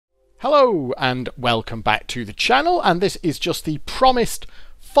Hello and welcome back to the channel, and this is just the promised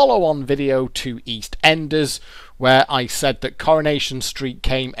follow-on video to EastEnders, where I said that Coronation Street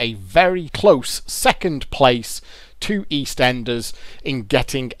came a very close second place to EastEnders in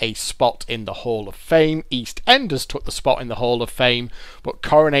getting a spot in the Hall of Fame. EastEnders took the spot in the Hall of Fame, but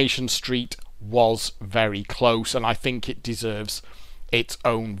Coronation Street was very close, and I think it deserves its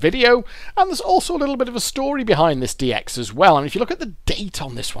own video. And there's also a little bit of a story behind this DX as well. And if you look at the date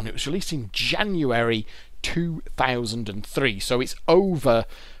on this one, it was released in January 2003, so it's over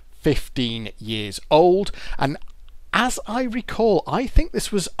 15 years old. And as I recall, I think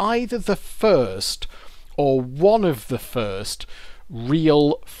this was either the first or one of the first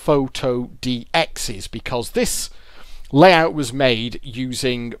real photo DXs, because this layout was made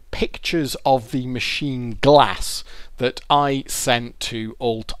using pictures of the machine glass that I sent to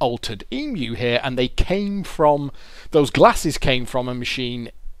Altered Emu here, and those glasses came from a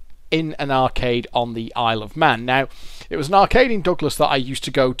machine in an arcade on the Isle of Man. Now, it was an arcade in Douglas that I used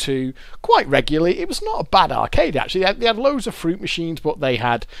to go to quite regularly. It was not a bad arcade, actually. They had loads of fruit machines, but they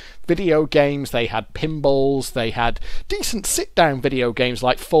had video games, they had pinballs, they had decent sit-down video games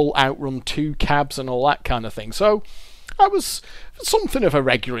like Full Outrun 2 cabs and all that kind of thing. So I was something of a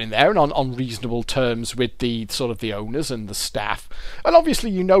regular in there, and on reasonable terms with the sort of the owners and the staff. And obviously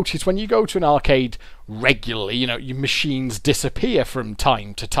you notice when you go to an arcade regularly, you know, your machines disappear from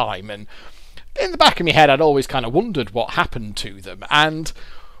time to time, and in the back of my head I'd always kind of wondered what happened to them. And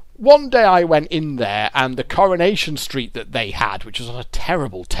one day I went in there, and the Coronation Street that they had, which was on a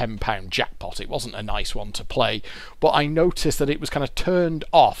terrible £10 jackpot, it wasn't a nice one to play, but I noticed that it was kind of turned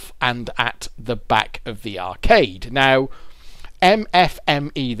off and at the back of the arcade. Now,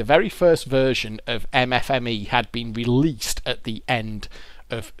 MFME, the very first version of MFME, had been released at the end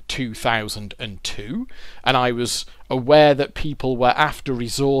of 2002, and I was aware that people were after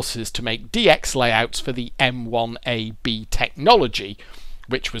resources to make DX layouts for the M1AB technology,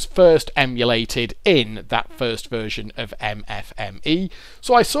 which was first emulated in that first version of MFME.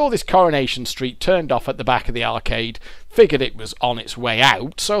 So I saw this Coronation Street turned off at the back of the arcade, figured it was on its way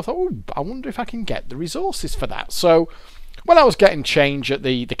out, so I thought, oh, I wonder if I can get the resources for that. So when I was getting change at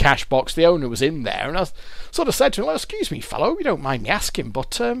the cash box, the owner was in there, and I sort of said to him, well, excuse me, fellow, you don't mind me asking,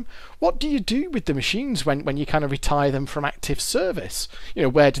 but what do you do with the machines when you kind of retire them from active service? You know,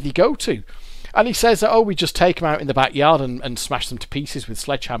 where do they go to? And he says that, oh, we just take them out in the backyard and smash them to pieces with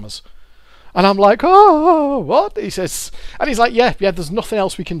sledgehammers. And I'm like, oh, what? He says, and he's like, yeah, there's nothing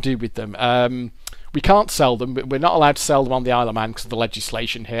else we can do with them. We can't sell them. We're not allowed to sell them on the Isle of Man because of the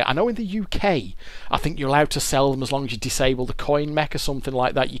legislation here. I know in the UK, I think you're allowed to sell them as long as you disable the coin mech or something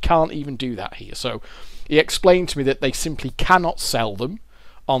like that. You can't even do that here. So he explained to me that they simply cannot sell them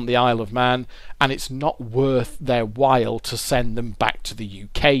on the Isle of Man, and it's not worth their while to send them back to the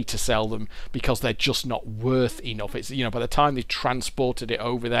UK to sell them, because they're just not worth enough. It's, you know, by the time they transported it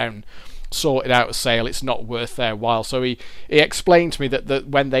over there and sorted out a sale, it's not worth their while. So he explained to me that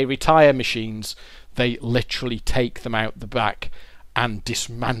when they retire machines, they literally take them out the back and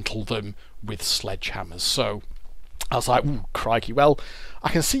dismantle them with sledgehammers. So I was like, ooh, crikey. Well, I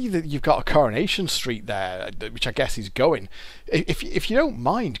can see that you've got a Coronation Street there, which I guess is going. If you don't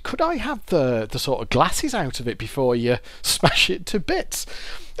mind, could I have the sort of glasses out of it before you smash it to bits?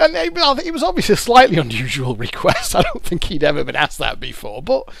 And it was obviously a slightly unusual request. I don't think he'd ever been asked that before,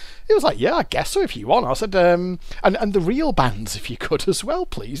 but he was like, yeah, I guess so if you want. I said, and the real bands, if you could as well,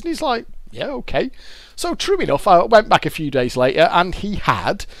 please. And he's like, yeah, okay. So true enough, I went back a few days later, and he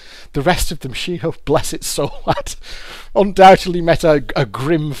had the rest of the machine. Oh, bless its soul, had undoubtedly met a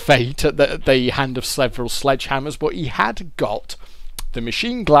grim fate at the hand of several sledgehammers, but he had got the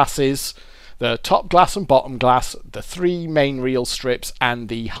machine glasses, the top glass and bottom glass, the 3 main reel strips, and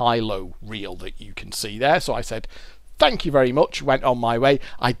the high-low reel that you can see there. So I said, thank you very much, went on my way.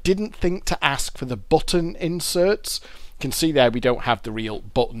 I didn't think to ask for the button inserts. You can see there we don't have the real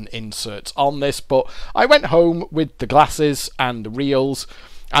button inserts on this, but I went home with the glasses and the reels,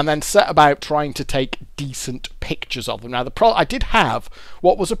 and then set about trying to take decent pictures of them. Now, I did have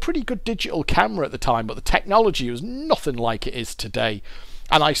what was a pretty good digital camera at the time, but the technology was nothing like it is today.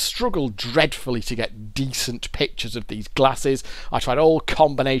 And I struggled dreadfully to get decent pictures of these glasses. I tried all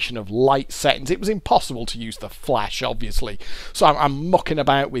combination of light settings. It was impossible to use the flash, obviously. So I'm mucking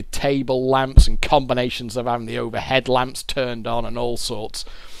about with table lamps and combinations of having the overhead lamps turned on and all sorts.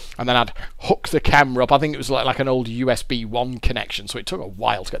 And then I'd hook the camera up. I think it was like an old USB 1 connection, so it took a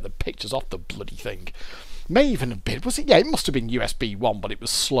while to get the pictures off the bloody thing. May even have been, was it? Yeah, it must have been USB 1, but it was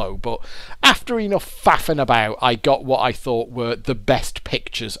slow. But after enough faffing about, I got what I thought were the best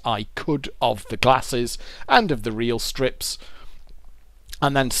pictures I could of the glasses and of the reel strips.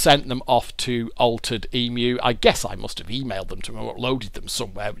 and then sent them off to Altered Emu. I guess I must have emailed them to him or uploaded them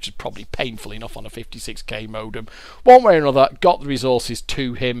somewhere, which is probably painful enough on a 56k modem. One way or another, got the resources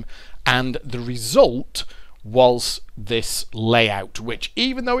to him, and the result was this layout, which,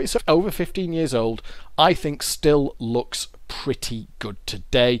 even though it's over 15 years old, I think still looks pretty good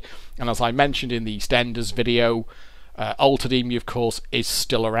today. And as I mentioned in the EastEnders video, Altered Emu, of course, is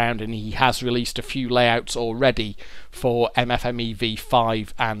still around, and he has released a few layouts already for MFME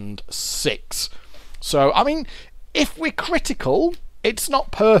V5 and 6. So, I mean, if we're critical, it's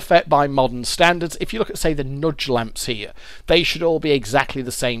not perfect by modern standards. If you look at, say, the nudge lamps here, they should all be exactly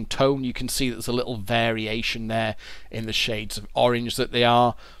the same tone. You can see there's a little variation there in the shades of orange that they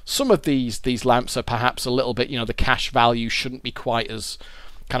are. Some of these lamps are perhaps a little bit, you know, the cache value shouldn't be quite as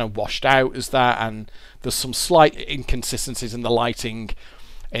kind of washed out as that, and there's some slight inconsistencies in the lighting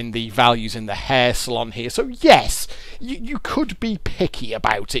in the values in the Hair Salon here. So yes, you could be picky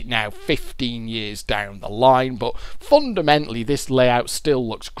about it now 15 years down the line, but fundamentally this layout still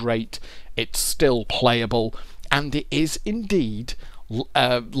looks great, it's still playable, and it is indeed,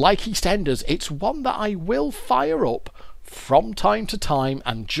 like EastEnders, it's one that I will fire up from time to time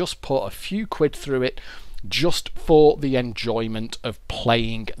and just put a few quid through it just for the enjoyment of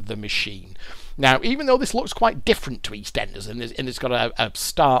playing the machine. Now, even though this looks quite different to EastEnders, and it's got a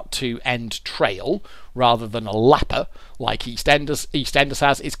start to end trail rather than a lapper like EastEnders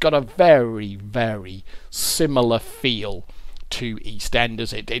has, it's got a very, very similar feel to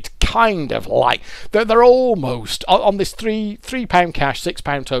EastEnders. It's kind of like they're almost on this £3 cash,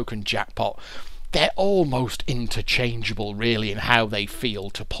 £6 token Jackpot. They're almost interchangeable, really, in how they feel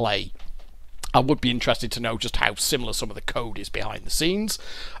to play. I would be interested to know just how similar some of the code is behind the scenes.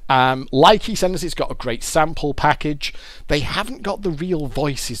 Like EastEnders, it's got a great sample package. They haven't got the real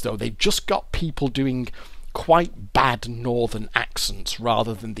voices, though. They've just got people doing quite bad northern accents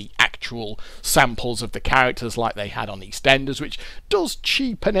rather than the actual samples of the characters like they had on EastEnders, which does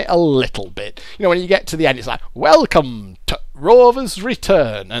cheapen it a little bit. You know, when you get to the end, it's like, welcome to Rovers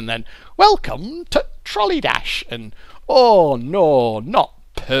Return, and then welcome to Trolley Dash, and oh no, not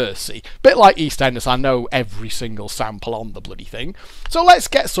Percy. Bit like EastEnders, I know every single sample on the bloody thing. So let's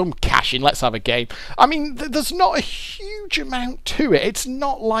get some cash in, let's have a game. I mean, there's not a huge amount to it. It's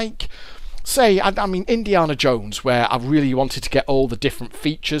not like, say, I mean, Indiana Jones, where I really wanted to get all the different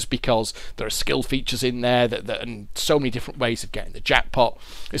features because there are skill features in there and so many different ways of getting the jackpot.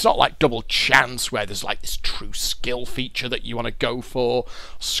 It's not like Double Chance, where there's like this true skill feature that you want to go for,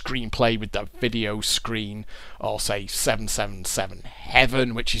 screenplay with the video screen, or say 777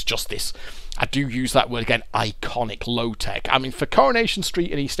 Heaven, which is just this, I do use that word again, iconic low-tech. I mean, for Coronation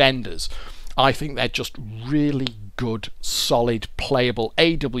Street and EastEnders, I think they're just really good, solid, playable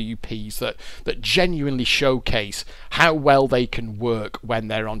AWPs that genuinely showcase how well they can work when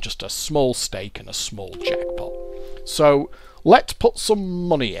they're on just a small stake and a small jackpot. So let's put some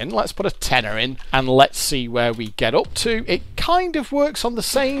money in, let's put a tenner in, and let's see where we get up to. It kind of works on the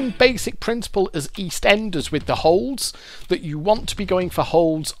same basic principle as EastEnders with the holds, that you want to be going for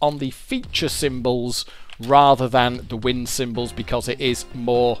holds on the feature symbols rather than the win symbols, because it is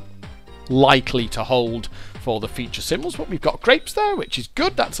more likely to hold for the feature symbols. But we've got grapes there, which is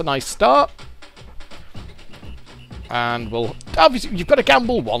good. That's a nice start. And we'll obviously, you've got to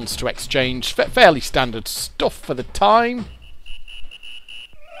gamble once to exchange. Fairly standard stuff for the time.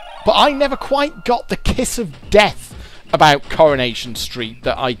 But I never quite got the kiss of death about Coronation Street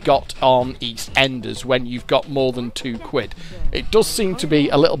that I got on EastEnders when you've got more than £2. It does seem to be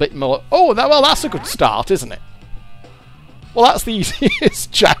a little bit more. Oh, well, that's a good start, isn't it? Well, that's the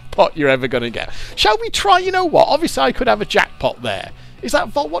easiest jackpot you're ever going to get. Shall we try? You know what? Obviously, I could have a jackpot there. Is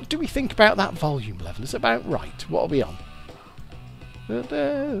that what do we think about that volume level? Is it about right? What are we on?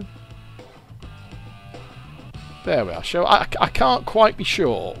 There we are. I can't quite be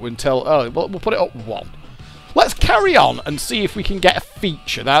sure until... Oh, we'll put it up 1. Let's carry on and see if we can get a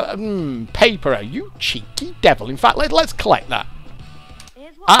feature. Now, paper, you cheeky devil. In fact, let's collect that.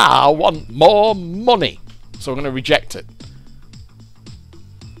 I want more money. So I'm going to reject it.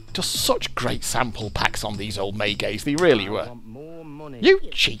 Just such great sample packs on these old Maygays. They really were. You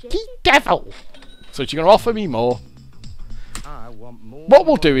cheeky devil. So you're going to offer me more. What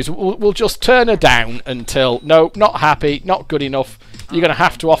we'll do is we'll just turn her down until... No, not happy, not good enough. You're going to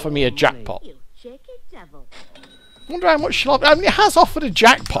have to offer me a jackpot. I wonder how much she'll offer. I mean, it has offered a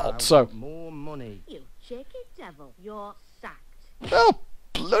jackpot, so... You cheeky devil, you're sacked. Oh,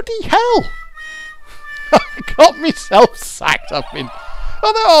 bloody hell. I got myself sacked. I've been...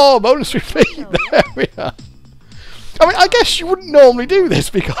 Oh, bonus repeat. There we are. I mean, I guess you wouldn't normally do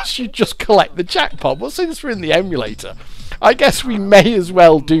this because you just collect the jackpot. But since we're in the emulator, I guess we may as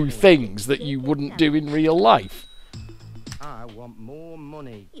well do things that you wouldn't do in real life. I want more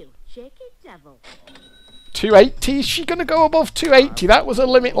money. You cheeky devil. 280? Is she going to go above 280? That was a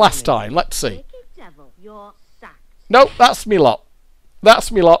limit last time. Let's see. Cheeky devil, you're sacked. Nope, that's me lot.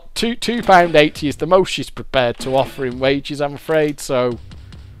 That's me lot. £2.80 is the most she's prepared to offer in wages, I'm afraid, so...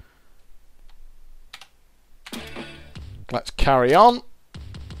 Let's carry on.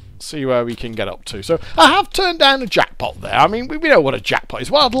 See where we can get up to. So, I have turned down a jackpot there. I mean, we know what a jackpot is.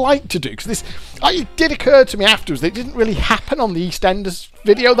 What I'd like to do, because this... It did occur to me afterwards that it didn't really happen on the EastEnders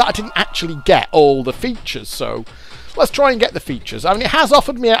video, that I didn't actually get all the features, so... Let's try and get the features. I mean, it has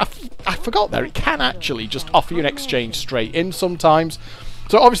offered me... I forgot there. It can actually just offer you an exchange straight in sometimes.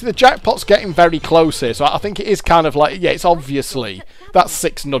 So, obviously, the jackpot's getting very close here. So, I think it is kind of like... Yeah, it's obviously... That's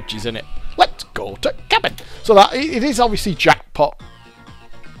 6 nudges in it. Let's go to cabin. So, that it is obviously jackpot.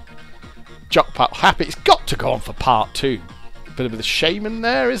 Jackpot happy. It's got to go on for part 2. Bit of a shame in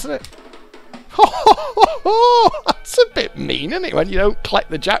there, isn't it? That's a bit mean, isn't it, when you don't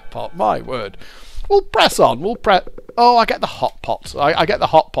collect the jackpot? My word. We'll press on. We'll press... Oh, I get the hot pot. I get the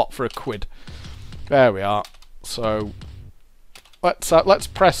hot pot for £1. There we are. So let's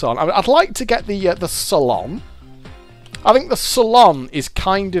press on. I mean, I'd like to get the salon. I think the salon is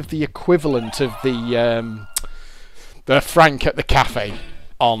kind of the equivalent of the Frank at the cafe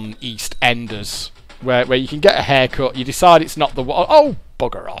on EastEnders, where you can get a haircut. You decide it's not the one. Oh,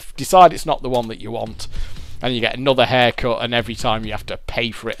 bugger off! Decide it's not the one that you want. And you get another haircut, and every time you have to pay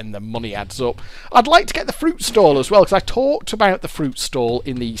for it, and the money adds up. I'd like to get the fruit stall as well, because I talked about the fruit stall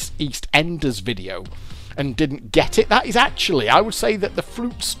in the EastEnders video, and didn't get it. That is actually, I would say that the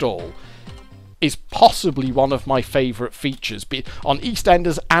fruit stall is possibly one of my favourite features on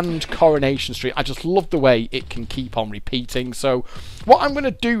EastEnders and Coronation Street. I just love the way it can keep on repeating. So what I'm going to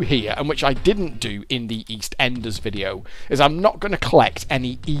do here, and which I didn't do in the EastEnders video, is I'm not going to collect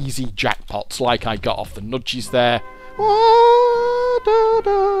any easy jackpots like I got off the nudges there.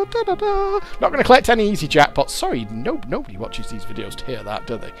 Not going to collect any easy jackpots. Sorry, nobody watches these videos to hear that,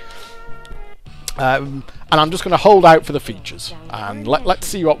 do they? And I'm just going to hold out for the features, and let's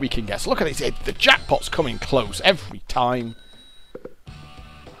see what we can get. So look at this, the jackpot's coming close every time.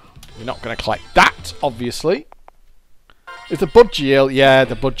 We're not going to collect that, obviously. Is the budgie? Yeah,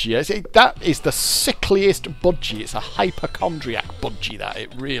 the budgie. That is the sickliest budgie. It's a hypochondriac budgie, that.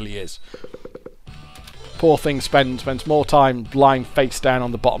 It really is. Poor thing spends more time lying face down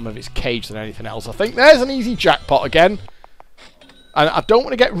on the bottom of its cage than anything else. I think there's an easy jackpot again. And I don't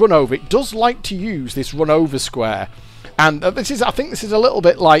want to get run over. It does like to use this run over square, and I think this is a little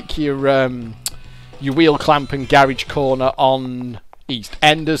bit like your wheel clamp and garage corner on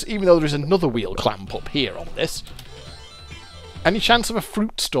EastEnders, even though there is another wheel clamp up here on this. Any chance of a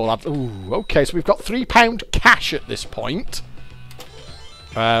fruit stall? Ooh, okay, so we've got £3 cash at this point.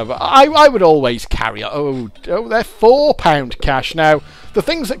 But I would always carry. Oh, they're £4 cash now. The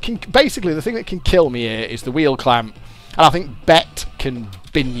things that can the thing that can kill me here is the wheel clamp. And I think bet can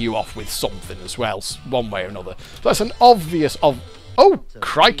bin you off with something as well, one way or another. So that's an obvious... Oh,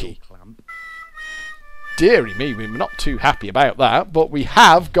 crikey. Deary me, we're not too happy about that. But we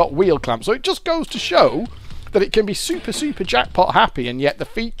have got wheel clamp. So it just goes to show that it can be super, super jackpot happy, and yet the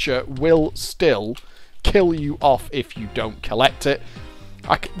feature will still kill you off if you don't collect it.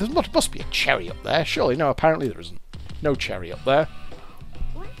 There must be a cherry up there. Surely, no, apparently there isn't. No cherry up there.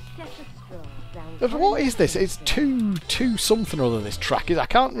 What is this? It's two something or other this track is. I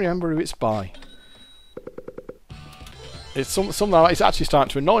can't remember who it's by. It's something it's actually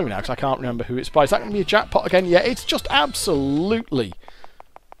starting to annoy me now because I can't remember who it's by. Is that going to be a jackpot again? Yeah, it's just absolutely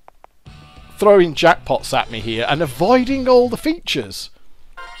throwing jackpots at me here and avoiding all the features.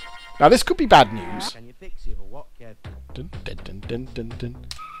 Now this could be bad news. Can you fix it or what, Kev? Dun, dun, dun, dun, dun, dun.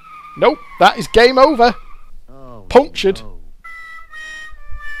 Nope, that is game over. Oh, Punctured. no.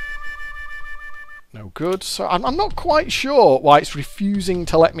 No good. So I'm not quite sure why it's refusing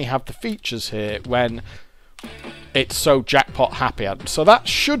to let me have the features here when it's so jackpot happy. So that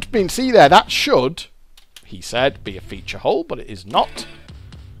should be... See there, that should, he said, be a feature hole, but it is not.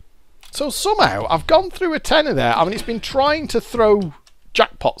 So somehow I've gone through a tenner there. I mean, it's been trying to throw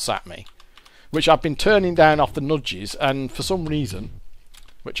jackpots at me, which I've been turning down off the nudges, and for some reason...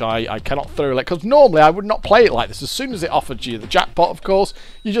 which I cannot throw, like, because normally I would not play it like this. As soon as it offered you the jackpot, of course,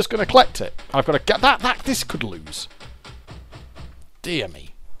 you're just going to collect it. I've got to get that. This could lose. Dear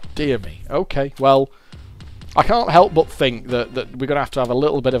me. Dear me. Okay, well, I can't help but think that we're going to have a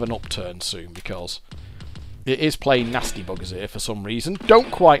little bit of an upturn soon, because it is playing nasty buggers here for some reason.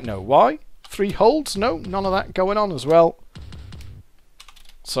 Don't quite know why. 3 holds? No, none of that going on as well.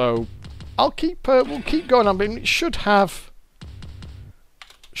 So, we'll keep going on. I mean, it should have...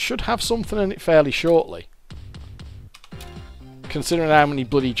 should have something in it fairly shortly. Considering how many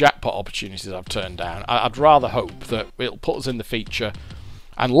bloody jackpot opportunities I've turned down, I'd rather hope that it'll put us in the feature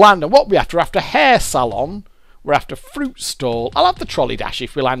and land on what we after. After Hair Salon, we're after Fruit Stall. I'll have the Trolley Dash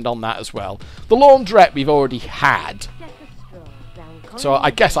if we land on that as well. The Laundrette we've already had. So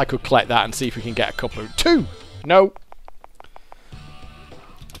I guess I could collect that and see if we can get a couple of... 2! No.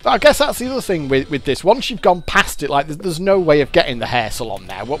 I guess that's the other thing with this. Once you've gone past it, like there's no way of getting the Hair Salon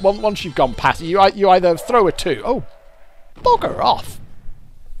now. Once you've gone past it, you either throw a 2. Oh, bugger off.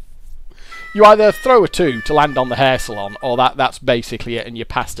 You either throw a 2 to land on the Hair Salon, or that's basically it, and you're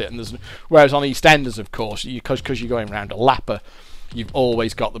past it. And whereas on EastEnders, of course, because you're going around a lapper, you've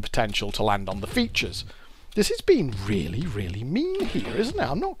always got the potential to land on the features. This has been really, really mean here, isn't it?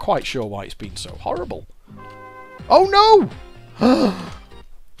 I'm not quite sure why it's been so horrible. Oh no!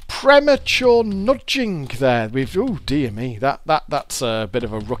 Premature nudging there. Oh dear me, that's a bit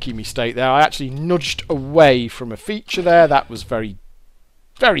of a rookie mistake there. I actually nudged away from a feature there. That was very,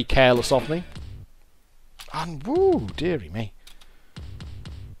 very careless of me. And woo, dearie me.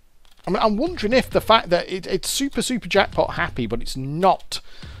 I mean, I'm wondering if the fact that it's super jackpot happy, but it's not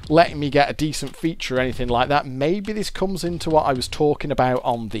letting me get a decent feature or anything like that. Maybe this comes into what I was talking about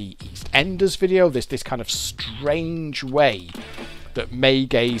on the EastEnders video. This kind of strange way that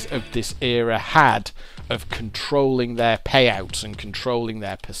Maygays of this era had of controlling their payouts and controlling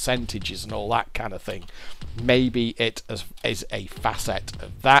their percentages and all that kind of thing. Maybe it is a facet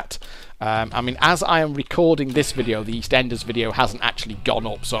of that. I mean, as I am recording this video, the EastEnders video hasn't actually gone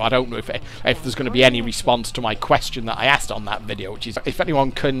up, so I don't know if there's going to be any response to my question that I asked on that video, which is, if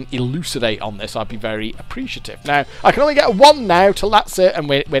anyone can elucidate on this, I'd be very appreciative. Now, I can only get a 1 now till that's it, and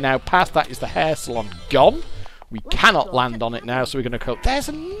we're now past that. Is the Hair Salon gone? We cannot land on it now, so we're going to go... There's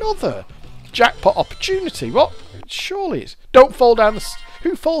another jackpot opportunity. What? Surely it's... Don't fall down the...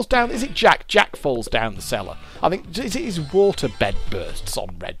 Who falls down? Is it Jack? Jack falls down the cellar. I think... Is it his water bed bursts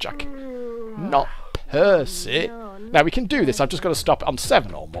on Red Jack? Not Percy. Now, we can do this. I've just got to stop it on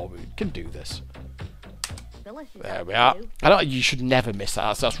 7 or more. We can do this. There we are. You should never miss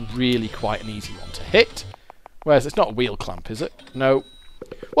that. That's really quite an easy one to hit. Whereas it's not a wheel clamp, is it? No.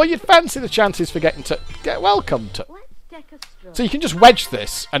 Well, you'd fancy the chances for getting to... welcome to... So you can just wedge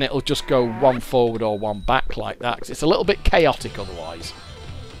this, and it'll just go 1 forward or 1 back like that, because it's a little bit chaotic otherwise.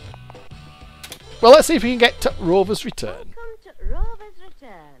 Well, let's see if we can get to Rovers Return.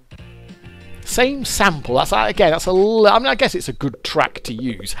 Same sample. That's again. That's a. I mean, I guess it's a good track to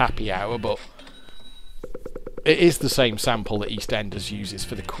use, Happy Hour, but it is the same sample that EastEnders uses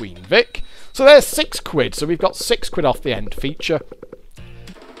for the Queen Vic. So there's £6. So we've got £6 off the end feature.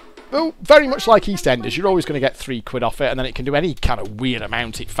 Well, very much like EastEnders, you're always going to get £3 off it, and then it can do any kind of weird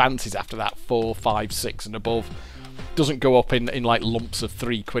amount it fancies after that. 4, 5, 6, and above. Doesn't go up in like lumps of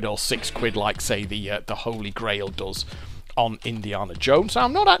 £3 or £6 like, say, the Holy Grail does on Indiana Jones. So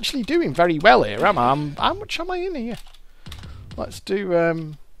I'm not actually doing very well here, am I? How much am I in here? Let's do...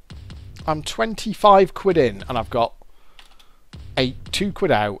 I'm £25 in, and I've got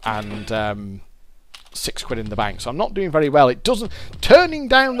 £2 out and £6 in the bank. So I'm not doing very well. It doesn't... Turning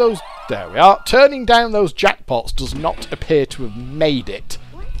down those... There we are. Turning down those jackpots does not appear to have made it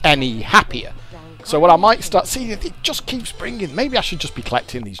any happier. So what I might start... See, it just keeps bringing... Maybe I should just be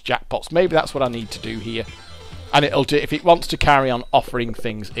collecting these jackpots. Maybe that's what I need to do here. And it'll do... If it wants to carry on offering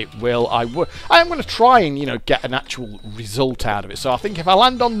things, it will. I am going to try and, you know, get an actual result out of it. So I think if I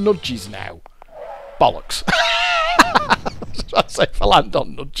land on nudges now... Bollocks. I'd say if I land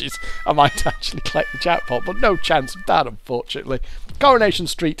on nudges, I might actually collect the jackpot. But no chance of that, unfortunately. Coronation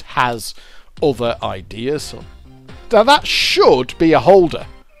Street has other ideas. So. Now that should be a holder.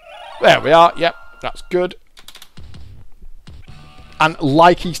 There we are. Yep. That's good. And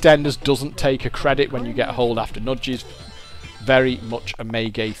like EastEnders, doesn't take a credit when you get a hold after nudges. Very much a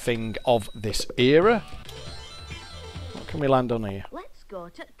Maygay thing of this era. What can we land on here? Let's go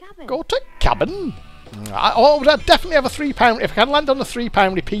to cabin. Go to cabin. I'd definitely have a £3. If I can land on a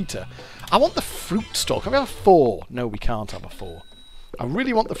 £3 repeater. I want the fruit stall. Can we have a 4? No, we can't have a 4. I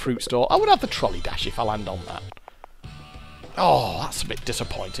really want the fruit stall. I would have the Trolley Dash if I land on that. Oh, that's a bit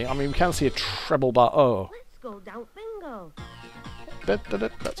disappointing. I mean, we can see a treble bar. Oh. Let's go down bingo.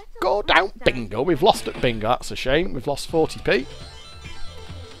 Let's go down bingo. We've lost at bingo. That's a shame. We've lost 40p.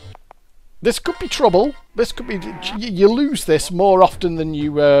 This could be trouble. This could be... You lose this more often than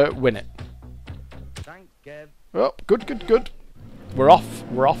you win it. Thanks, Kev. Oh, good. We're off.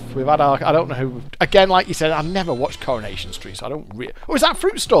 We've had our... I don't know who... Again, like you said, I've never watched Coronation Street, so I don't really... Oh, is that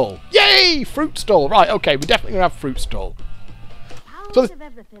fruit stall? Yay! Fruit stall. Right, okay. We're definitely going to have fruit stall. So Pound of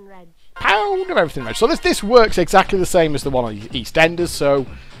everything, Reg. pound of everything, Reg. So this works exactly the same as the one on EastEnders. So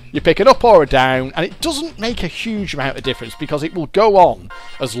you pick it up or a down, and it doesn't make a huge amount of difference because it will go on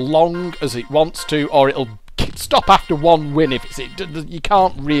as long as it wants to, or it'll stop after one win if you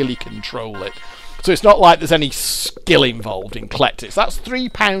can't really control it. So it's not like there's any skill involved in collecting it. So that's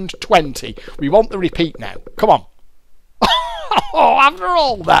 £3.20. We want the repeat now. Come on. Oh, after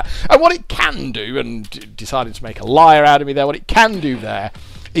all that. And what it can do, and decided to make a liar out of me there, what it can do there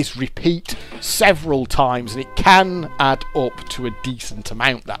is repeat several times, and it can add up to a decent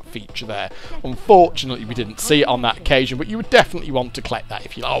amount, that feature there. Unfortunately, we didn't see it on that occasion, but you would definitely want to collect that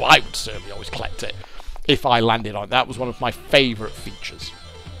if you... Oh, I would certainly always collect it if I landed on it. That was one of my favourite features.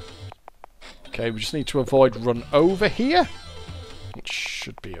 Okay, we just need to avoid run over here, which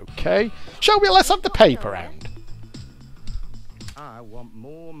should be okay. Shall we? Let's have the paper round. I want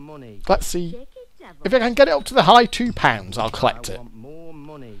more money. Let's see. Shake it, devil. If I can get it up to the high £2, I'll collect I it. want more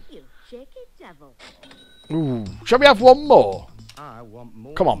money. You shake it, devil. Ooh. Shall we have one more? I want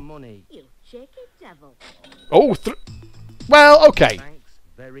more Come on. money. You shake it, devil. Oh, well, okay. Thanks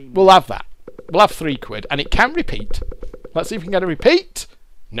very much. We'll have that. We'll have £3, and it can repeat. Let's see if we can get a repeat.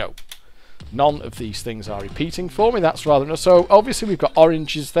 No. None of these things are repeating for me. That's rather... So, obviously, we've got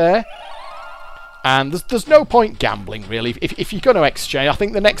oranges there. And there's no point gambling, really. If you're going to exchange, I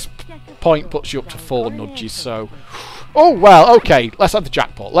think the next point puts you up to 4 nudges, so... Oh, well, okay. Let's have the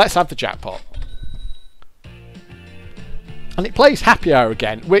jackpot. Let's have the jackpot. And it plays Happy Hour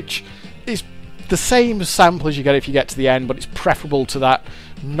again, which is the same sample as you get if you get to the end, but it's preferable to that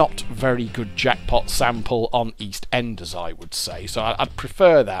not very good jackpot sample on EastEnders, I would say. So I'd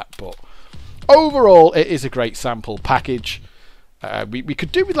prefer that, but... Overall, it is a great sample package. We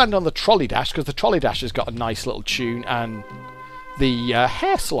could do with landing on the Trolley Dash, because the Trolley Dash has got a nice little tune, and the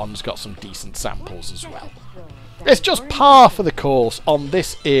Hair Salon's got some decent samples as well. It's just par for the course on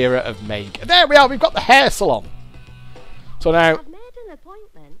this era of Maygay. There we are, we've got the Hair Salon. So now, I've made an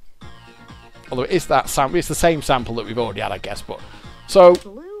appointment. although it is that sample, it's the same sample that we've already had, I guess, but... So,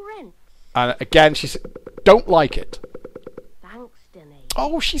 Blue rent. and again, she's... Don't like it. Thanks, Denny.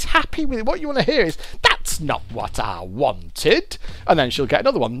 Oh, she's happy with it. What you want to hear is, that's not what I wanted. And then she'll get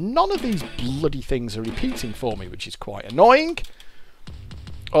another one. None of these bloody things are repeating for me, which is quite annoying.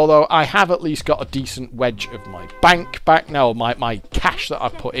 Although I have at least got a decent wedge of my bank back now, or my cash that I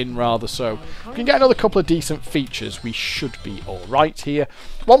put in rather, so if we can get another couple of decent features, we should be alright here.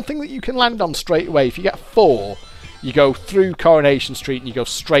 One thing that you can land on straight away, if you get 4, you go through Coronation Street and you go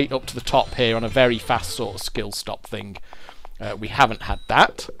straight up to the top here on a very fast sort of skill stop thing. We haven't had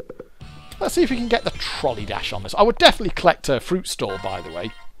that. Let's see if we can get the Trolley Dash on this. I would definitely collect a fruit stall, by the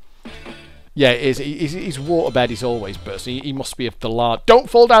way. Yeah, it is. His waterbed is always bursting. He must be of the large... Don't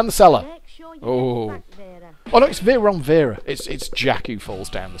fall down the cellar! Make sure you Oh. get back, Vera. Oh no, it's Vera on Vera. It's Jack who falls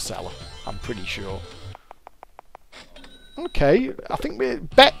down the cellar. I'm pretty sure. Okay, I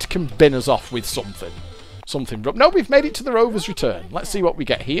think Bet can bin us off with something. No, we've made it to the Rovers Return. Let's see what we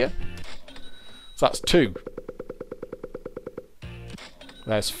get here. So that's 2.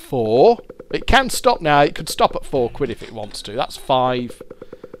 There's 4. It can stop now. It could stop at £4 if it wants to. That's 5.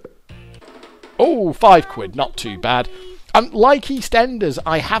 Oh, £5. Not too bad. And like EastEnders,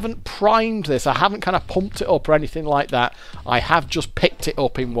 I haven't primed this. I haven't kind of pumped it up or anything like that. I have just picked it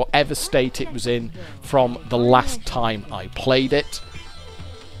up in whatever state it was in from the last time I played it.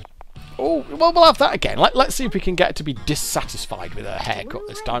 Oh, well, we'll have that again. Let's see if we can get her to be dissatisfied with her haircut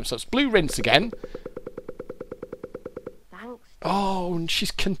this time. So it's blue rinse again. Thanks. Oh, and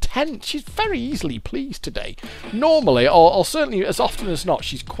she's content. She's very easily pleased today. Normally, or certainly as often as not,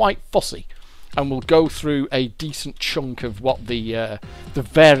 she's quite fussy. And we'll go through a decent chunk of what the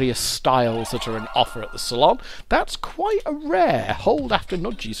various styles that are on offer at the salon. That's quite a rare hold after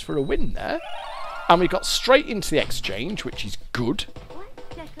nudges for a win there. And we got straight into the exchange, which is good.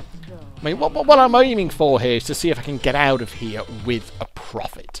 Let's take a stroll. I mean, what I'm aiming for here is to see if I can get out of here with a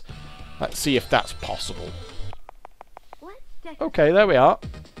profit. Let's see if that's possible. Let's take a Okay, there we are.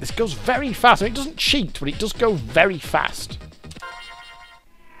 This goes very fast. I mean, it doesn't cheat, but it does go very fast.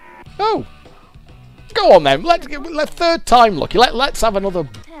 Oh! Go on then. Let's third time lucky. Let's have another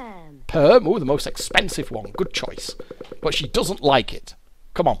term. perm. Oh, the most expensive one. Good choice. But she doesn't like it.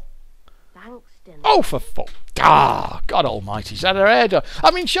 Come on. Thanks, Denny. Oh, for fuck. Ah, God almighty. She's had her hair done.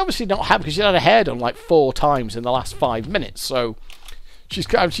 I mean, she's obviously not happy because she's had her hair done like 4 times in the last 5 minutes. So she's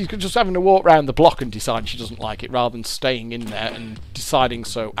just having to walk around the block and decide she doesn't like it rather than staying in there and deciding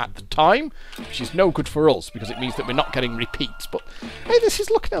so at the time, which is no good for us because it means that we're not getting repeats. But hey, this is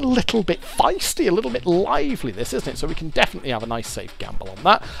looking a little bit feisty, a little bit lively, this, isn't it? So we can definitely have a nice safe gamble on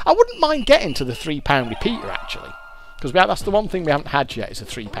that. I wouldn't mind getting to the £3 repeater, actually. Because that's the one thing we haven't had yet is a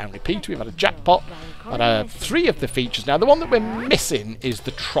 £3 repeater. We've had a jackpot, and 3 of the features. Now, the one that we're missing is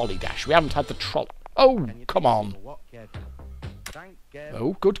the Trolley Dash. We haven't had the trolley... Oh, come on.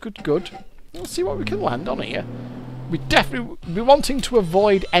 Oh, good, good, good. Let's see what we can land on here. We definitely... We're wanting to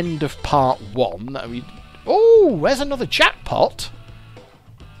avoid end of part 1. Oh, there's another jackpot.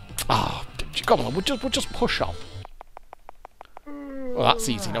 Oh, come on, we'll just push on. Well, that's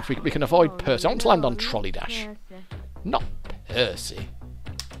easy enough. We can avoid Percy. I want to land on Trolley Dash. Not Percy.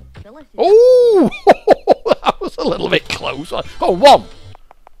 Oh, that was a little bit close. Oh, 1.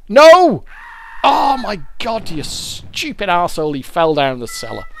 No! Oh, my God, you stupid arsehole. He fell down the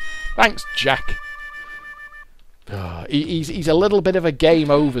cellar. Thanks, Jack. Oh, he's a little bit of a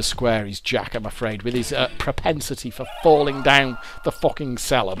game over square, he's Jack, I'm afraid, with his propensity for falling down the fucking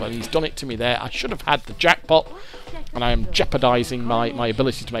cellar. But he's done it to me there. I should have had the jackpot, and I am jeopardising my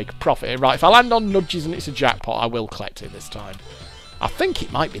ability to make a profit here. Right, if I land on nudges and it's a jackpot, I will collect it this time. I think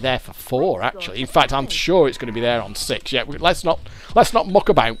it might be there for 4, actually. In fact, I'm sure it's going to be there on 6. Yeah, let's not muck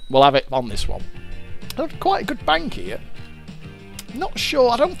about. We'll have it on this one. Quite a good bank here. Not sure.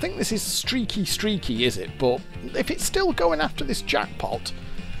 I don't think this is streaky, is it? But if it's still going after this jackpot,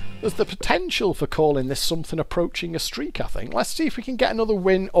 there's the potential for calling this something approaching a streak, I think. Let's see if we can get another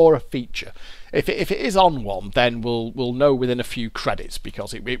win or a feature. If it is on 1, then we'll know within a few credits,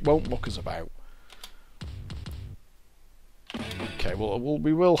 because it won't muck us about. Okay,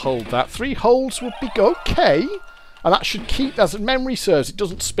 we will hold that. 3 holds would be okay. And that should keep, as memory serves, it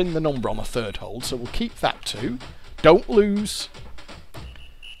doesn't spin the number on a 3rd hold, so we'll keep that too. Don't lose.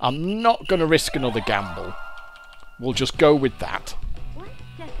 I'm not going to risk another gamble. We'll just go with that.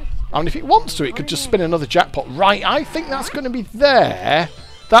 I mean, if it wants to, it could just spin another jackpot. Right, I think that's going to be there.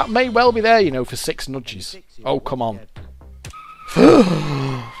 That may well be there, you know, for 6 nudges. Oh, come on.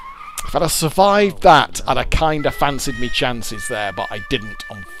 If I'd have survived that, I'd have kind of fancied me chances there, but I didn't.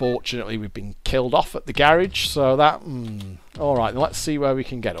 Unfortunately, we've been killed off at the garage, so that... Alright, let's see where we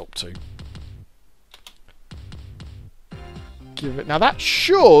can get up to. Now that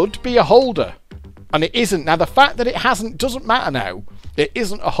should be a holder, and it isn't. Now the fact that it hasn't doesn't matter now. It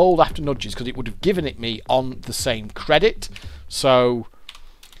isn't a hold after nudges, because it would have given it me on the same credit. So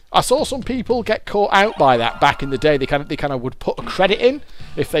I saw some people get caught out by that back in the day. They kind of would put a credit in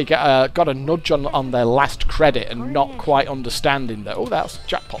if they got a nudge on their last credit and not quite understanding that. Oh, that's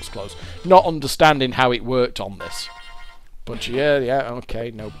jackpot's close. Not understanding how it worked on this. Budgie, yeah, okay,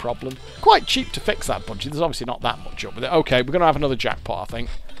 no problem. Quite cheap to fix that budgie. There's obviously not that much up with it. Okay, we're going to have another jackpot, I think.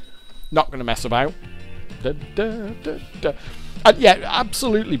 Not going to mess about. Yeah,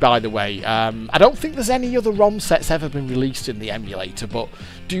 absolutely, by the way. I don't think there's any other ROM sets ever been released in the emulator, but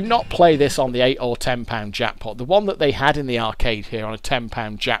do not play this on the £8 or £10 jackpot. The one that they had in the arcade here on a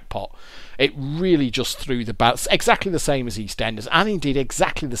 £10 jackpot, it really just threw the balance. Exactly the same as EastEnders, and indeed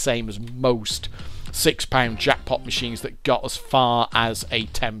exactly the same as most £6 jackpot machines that got as far as a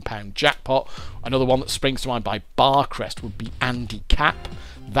 £10 jackpot. Another one that springs to mind by Barcrest would be Andy Cap.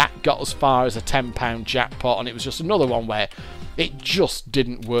 That got as far as a £10 jackpot, and it was just another one where it just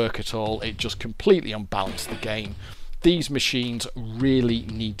didn't work at all. It just completely unbalanced the game. These machines really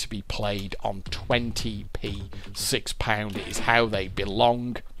need to be played on 20p, £6. It is how they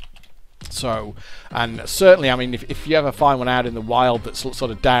belong. So, and certainly, I mean, if you ever find one out in the wild that's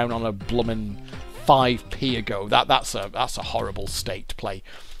sort of down on a bloomin' 5p ago, that's a horrible state to play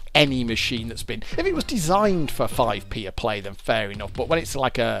any machine that's been... If it was designed for 5p a play, then fair enough. But when it's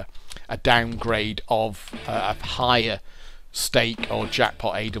like a downgrade of a higher stake or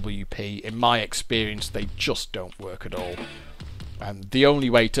jackpot AWP, in my experience, they just don't work at all. And the only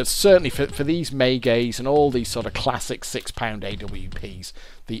way to, certainly for these Maygays and all these sort of classic £6 AWPs,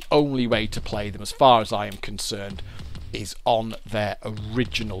 the only way to play them, as far as I am concerned, is on their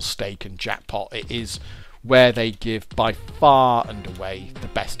original stake and jackpot. It is where they give by far and away the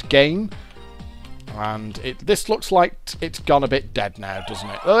best game. And this looks like it's gone a bit dead now, doesn't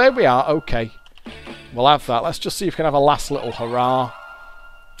it? Oh, there we are. Okay, we'll have that. Let's just see if we can have a last little hurrah.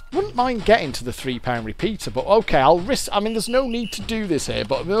 Wouldn't mind getting to the £3 repeater, but okay, I'll risk... I mean, there's no need to do this here,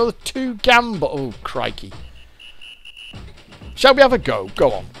 but another 2 gamble... Oh, crikey. Shall we have a go?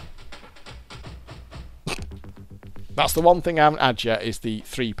 Go on. That's the one thing I haven't had yet, is the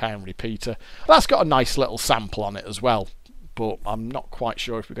 £3 repeater. That's got a nice little sample on it as well, but I'm not quite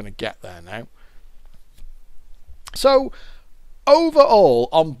sure if we're going to get there now. So, overall,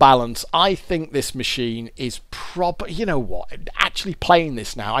 on balance, I think this machine is probably... You know what? Actually playing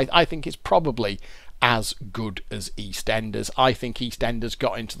this now, I think it's probably as good as EastEnders. I think EastEnders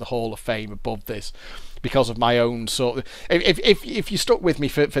got into the Hall of Fame above this because of my own sort of... If you stuck with me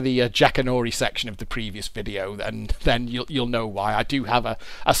for the Jackanory section of the previous video, then you'll know why. I do have a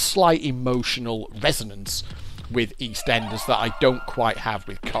slight emotional resonance with EastEnders that I don't quite have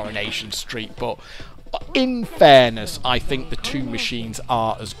with Coronation Street, but in fairness, I think the two machines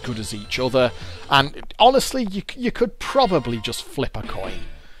are as good as each other, and honestly, you could probably just flip a coin.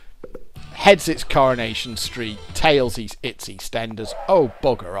 Heads, it's Coronation Street. Tails, it's EastEnders. Oh,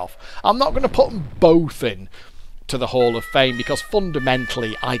 bugger off. I'm not going to put them both in to the Hall of Fame because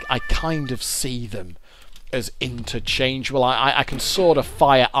fundamentally I kind of see them as interchangeable. I can sort of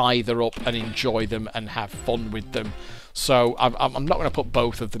fire either up and enjoy them and have fun with them. So I'm not going to put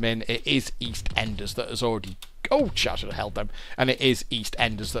both of them in. It is EastEnders that has already... Oh, I should have held them. And it is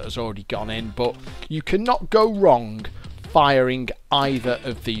EastEnders that has already gone in. But you cannot go wrong firing either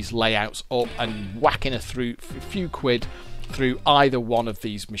of these layouts up and whacking a few quid through either one of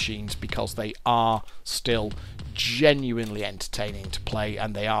these machines, because they are still genuinely entertaining to play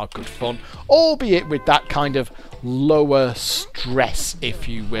and they are good fun, albeit with that kind of lower stress, if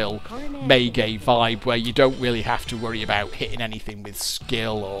you will, Maygay vibe, where you don't really have to worry about hitting anything with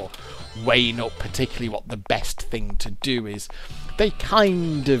skill or weighing up particularly what the best thing to do is. They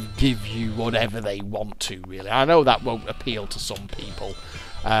kind of give you whatever they want to, really. I know that won't appeal to some people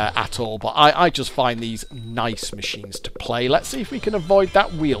at all, but I just find these nice machines to play. Let's see if we can avoid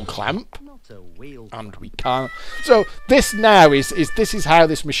that wheel clamp. And we can't. So this now is how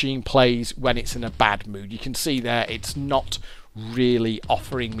this machine plays when it's in a bad mood. You can see there it's not really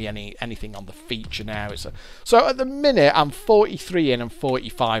offering me anything on the feature now. So at the minute I'm 43 in and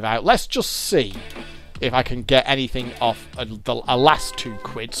 45 out. Let's just see if I can get anything off a last 2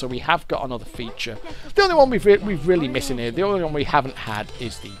 quid. So we have got another feature. The only one we've really missing here, the only one we haven't had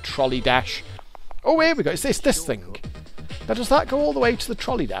is the Trolley Dash. Oh, here we go. It's this thing. Now, does that go all the way to the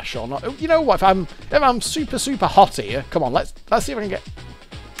Trolley Dash or not? You know what? If I'm super hot here, come on, let's see if I can get...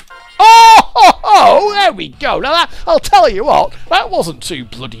 Oh, there we go. Now, I'll tell you what, that wasn't too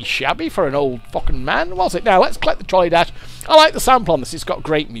bloody shabby for an old fucking man, was it? Now, let's collect the Trolley Dash. I like the sample on this. It's got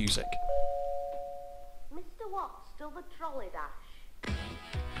great music. Still the Trolley Dash.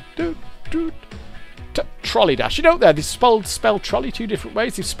 Trolley Dash. You know there, they spelled trolley 2 different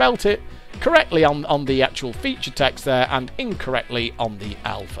ways. They've spelt it correctly on the actual feature text there and incorrectly on the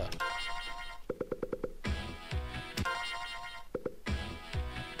alpha.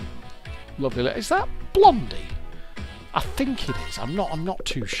 Lovely. Is that Blondie? I think it is. I'm not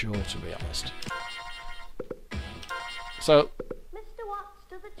too sure, to be honest.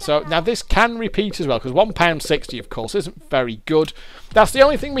 So now this can repeat as well, because £1.60 of course isn't very good. That's the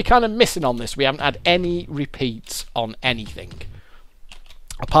only thing we're kind of missing on this. We haven't had any repeats on anything,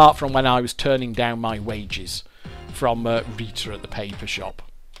 apart from when I was turning down my wages from Rita at the paper shop.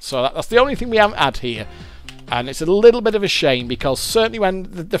 So that's the only thing we haven't had here. And it's a little bit of a shame, because certainly when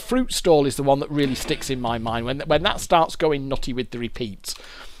the fruit stall is the one that really sticks in my mind. When that starts going nutty with the repeats,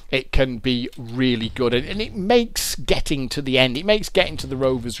 it can be really good, and it makes getting to the end, it makes getting to the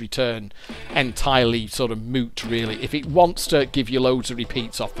Rovers Return entirely sort of moot, really. If it wants to give you loads of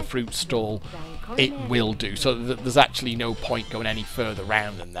repeats off the fruit stall, it will do. So there's actually no point going any further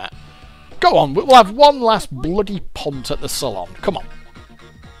round than that. Go on, we'll have one last bloody punt at the salon. Come on.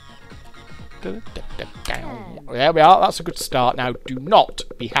 There we are, that's a good start. Now, do not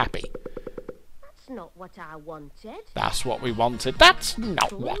be happy. Not what I wanted. That's what we wanted. That's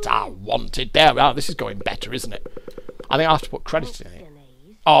not what I wanted. There we are. This is going better, isn't it? I think I'll have to put credit in it.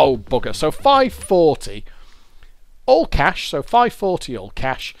 Oh, bugger. So 540 all cash. So 540 all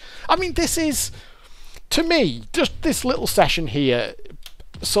cash. I mean, this is, to me, just this little session here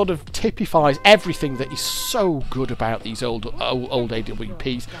sort of typifies everything that is so good about these old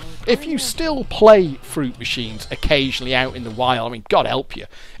AWPs. If you still play fruit machines occasionally out in the wild, I mean, God help you,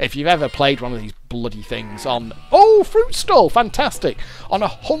 if you've ever played one of these bloody things on... Oh, fruit stall, fantastic! On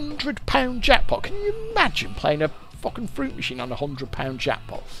 £100 jackpot. Can you imagine playing a fucking fruit machine on £100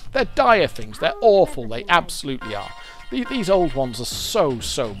 jackpot? They're dire things. They're awful. They absolutely are. These old ones are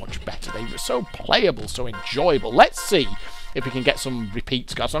so much better. They were so playable, so enjoyable. Let's see if we can get some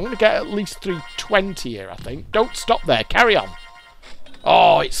repeats, guys. So I'm going to get at least 320 here, I think. Don't stop there. Carry on.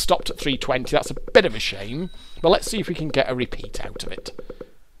 Oh, it stopped at 320. That's a bit of a shame. But let's see if we can get a repeat out of it.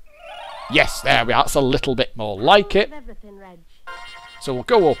 Yes, there we are. That's a little bit more like it. So we'll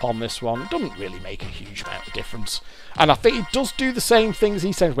go up on this one. Doesn't really make a huge amount of difference. And I think it does do the same things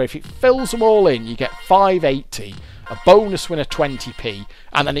he says, where if it fills them all in, you get 580, a bonus win of 20p,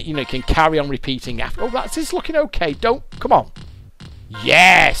 and then it can carry on repeating after. Oh, that's looking okay. Come on.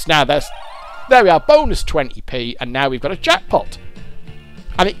 Yes. Now there's There we are, bonus 20p, and now we've got a jackpot.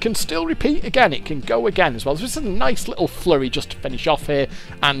 And it can still repeat again, it can go again as well. So this is a nice little flurry just to finish off here,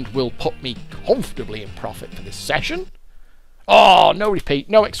 and will put me comfortably in profit for this session. Oh, no repeat,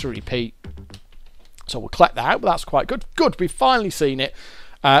 no extra repeat. So we'll collect that out, but that's quite good. Good, we've finally seen it.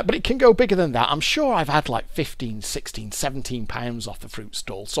 But it can go bigger than that. I'm sure I've had like 15, 16, 17 pounds off the fruit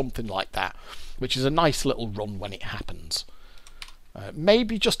stall, something like that, which is a nice little run when it happens.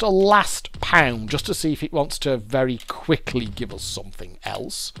 Maybe just a last pound, just to see if it wants to very quickly give us something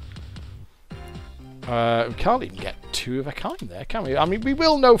else. We can't even get two of a kind there, can we? I mean, we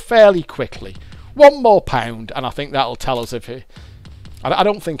will know fairly quickly. One more pound, and I think that'll tell us if it... I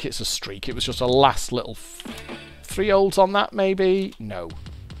don't think it's a streak. It was just a last little... 3 olds on that, maybe? No.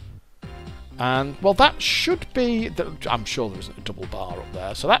 And, well, that should be... I'm sure there isn't a double bar up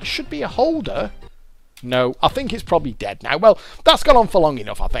there. So that should be a holder. No, I think it's probably dead now. Well, that's gone on for long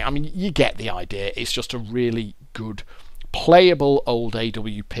enough, I think. I mean, you get the idea. It's just a really good, playable old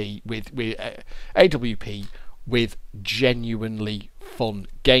AWP with genuinely fun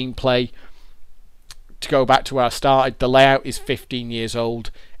gameplay. To go back to where I started, the layout is 15 years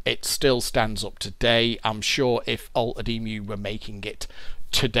old. It still stands up today. I'm sure if Altered Emu were making it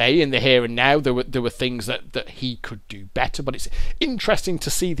today in the here and now, there were things that he could do better. But it's interesting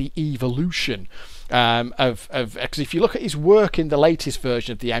to see the evolution because if you look at his work in the latest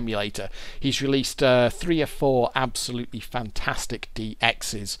version of the emulator, he's released 3 or 4 absolutely fantastic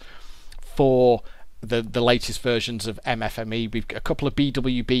DXs for the latest versions of MFME. We've got a couple of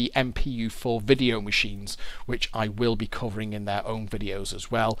BWB MPU4 video machines, which I will be covering in their own videos as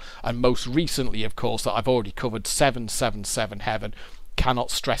well. And most recently, of course, that I've already covered, 777 Heaven.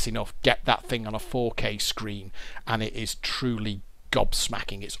 Cannot stress enough, get that thing on a 4K screen, and it is truly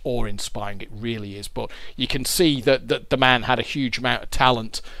gobsmacking. It's awe-inspiring, it really is. But you can see that the man had a huge amount of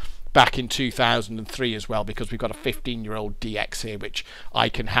talent back in 2003 as well, because we've got a 15-year-old DX here which I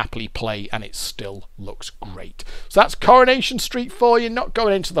can happily play, and it still looks great. So that's Coronation Street for you. Not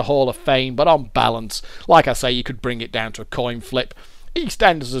going into the Hall of Fame, but on balance, like I say, you could bring it down to a coin flip.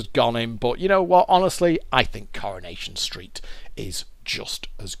 EastEnders has gone in, but you know what, honestly, I think Coronation Street is just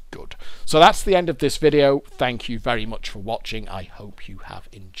as good. So that's the end of this video. Thank you very much for watching. I hope you have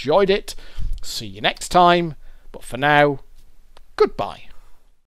enjoyed it. See you next time, but for now, goodbye.